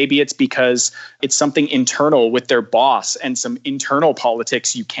see. Maybe it's because it's something internal with their boss and some internal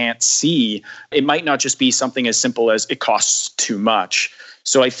politics you can't see. It might not just be something as simple as it costs too much.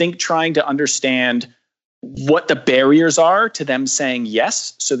 So I think trying to understand what the barriers are to them saying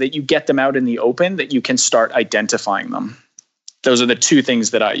yes, so that you get them out in the open, that you can start identifying them. Those are the two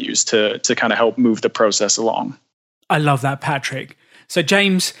things that I use to kind of help move the process along. I love that, Patrick. So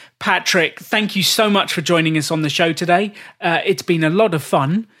James, Patrick, thank you so much for joining us on the show today. It's been a lot of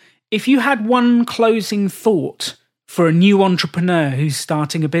fun. If you had one closing thought for a new entrepreneur who's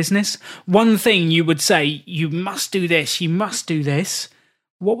starting a business, one thing you would say, you must do this,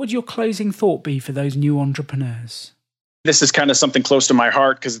 what would your closing thought be for those new entrepreneurs? This is kind of something close to my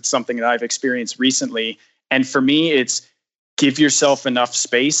heart because it's something that I've experienced recently. And for me, it's give yourself enough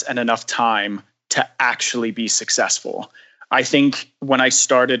space and enough time to actually be successful. I think when I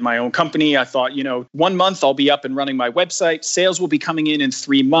started my own company, I thought, 1 month I'll be up and running my website. Sales will be coming in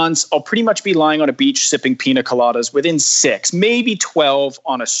 3 months. I'll pretty much be lying on a beach sipping pina coladas within 6, maybe 12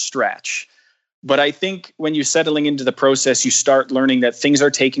 on a stretch. But I think when you're settling into the process, you start learning that things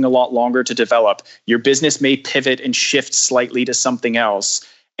are taking a lot longer to develop. Your business may pivot and shift slightly to something else.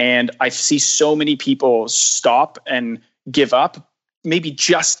 And I see so many people stop and give up maybe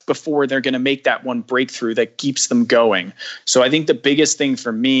just before they're going to make that one breakthrough that keeps them going. So I think the biggest thing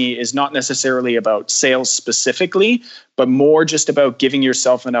for me is not necessarily about sales specifically, but more just about giving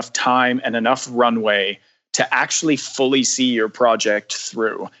yourself enough time and enough runway to actually fully see your project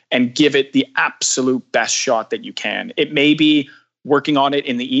through and give it the absolute best shot that you can. It may be working on it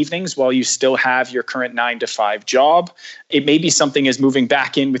in the evenings while you still have your current 9-to-5 job. It may be something as moving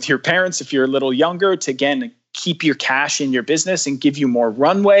back in with your parents if you're a little younger to, again, keep your cash in your business and give you more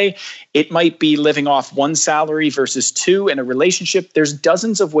runway. It might be living off 1 salary versus 2 in a relationship. There's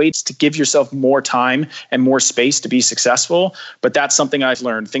dozens of ways to give yourself more time and more space to be successful. But that's something I've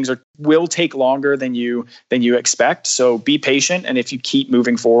learned. Things will take longer than you expect. So be patient. And if you keep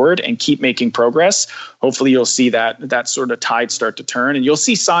moving forward and keep making progress, hopefully you'll see that sort of tide start to turn. And you'll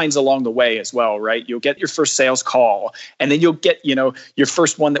see signs along the way as well, right? You'll get your first sales call, and then you'll get, your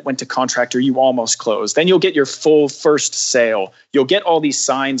first one that went to contract or you almost closed. Then you'll get your full first sale. You'll get all these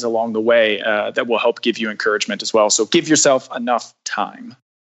signs along the way that will help give you encouragement as well. So give yourself enough time.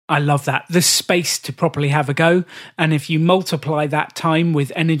 I love that. The space to properly have a go. And if you multiply that time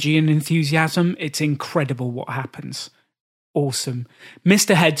with energy and enthusiasm, it's incredible what happens. Awesome.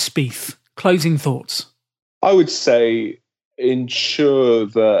 Mr. Head Spieth, closing thoughts. I would say ensure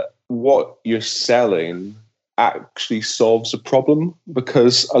that what you're selling actually solves a problem,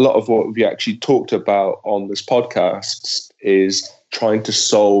 because a lot of what we actually talked about on this podcast is trying to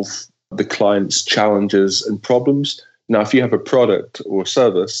solve the client's challenges and problems. Now, if you have a product or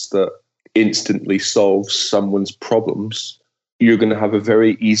service that instantly solves someone's problems, you're going to have a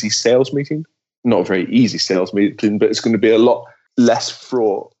very easy sales meeting. Not a very easy sales meeting, but it's going to be a lot less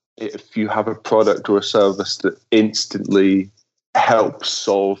fraught if you have a product or a service that instantly helps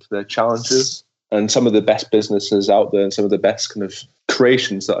solve their challenges. And some of the best businesses out there and some of the best kind of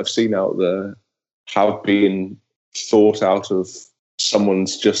creations that I've seen out there have been thought out of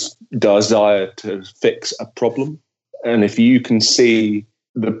someone's just desire to fix a problem. And if you can see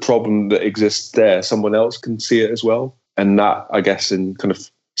the problem that exists there, someone else can see it as well. And that, I guess, in kind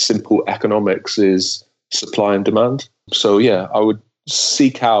of simple economics is supply and demand. So yeah, I would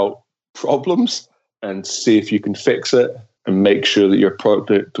seek out problems and see if you can fix it and make sure that your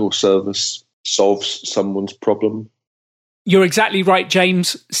product or service solves someone's problem. You're exactly right,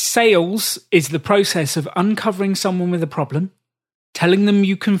 James. Sales is the process of uncovering someone with a problem, telling them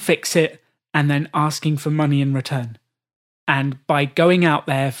you can fix it, and then asking for money in return. And by going out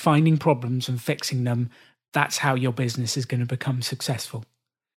there, finding problems and fixing them, that's how your business is going to become successful.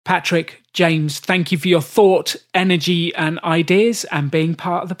 Patrick, James, thank you for your thought, energy, and ideas and being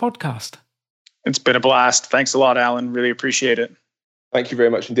part of the podcast. It's been a blast. Thanks a lot, Alan. Really appreciate it. Thank you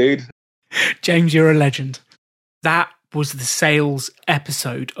very much indeed. James, you're a legend. That was the sales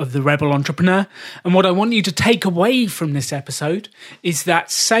episode of The Rebel Entrepreneur. And what I want you to take away from this episode is that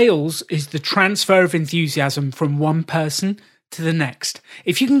sales is the transfer of enthusiasm from one person to the next.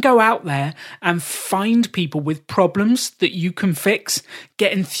 If you can go out there and find people with problems that you can fix,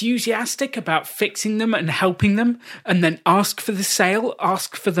 get enthusiastic about fixing them and helping them, and then ask for the sale,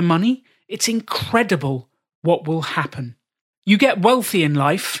 ask for the money, it's incredible what will happen. You get wealthy in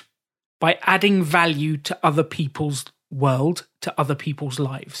life by adding value to other people's world, to other people's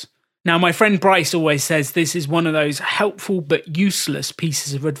lives. Now, my friend Bryce always says this is one of those helpful but useless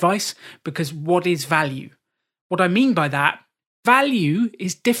pieces of advice, because what is value? What I mean by that, value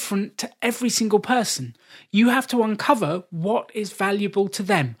is different to every single person. You have to uncover what is valuable to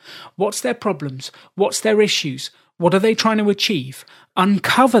them. What's their problems? What's their issues? What are they trying to achieve?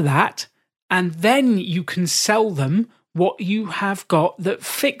 Uncover that, and then you can sell them what you have got that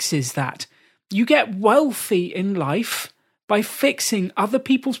fixes that. You get wealthy in life by fixing other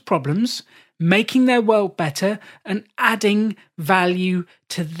people's problems, making their world better, and adding value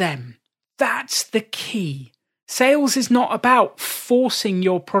to them. That's the key. Sales is not about forcing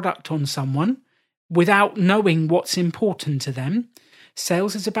your product on someone without knowing what's important to them.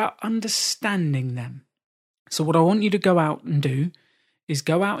 Sales is about understanding them. So what I want you to go out and do is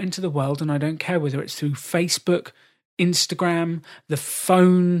go out into the world, and I don't care whether it's through Facebook, Instagram, the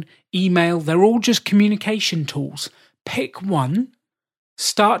phone, email, they're all just communication tools. Pick one,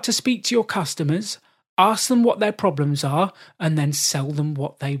 start to speak to your customers, ask them what their problems are, and then sell them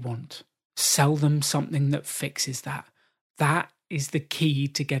what they want. Sell them something that fixes that. That is the key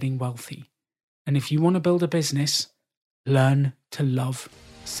to getting wealthy. And if you want to build a business, learn to love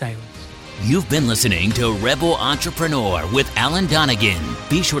sales. You've been listening to Rebel Entrepreneur with Alan Donegan.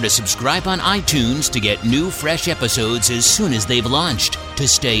 Be sure to subscribe on iTunes to get new, fresh episodes as soon as they've launched. To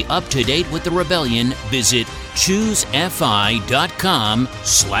stay up to date with The Rebellion, visit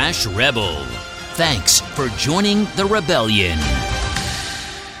choosefi.com/rebel. Thanks for joining The Rebellion.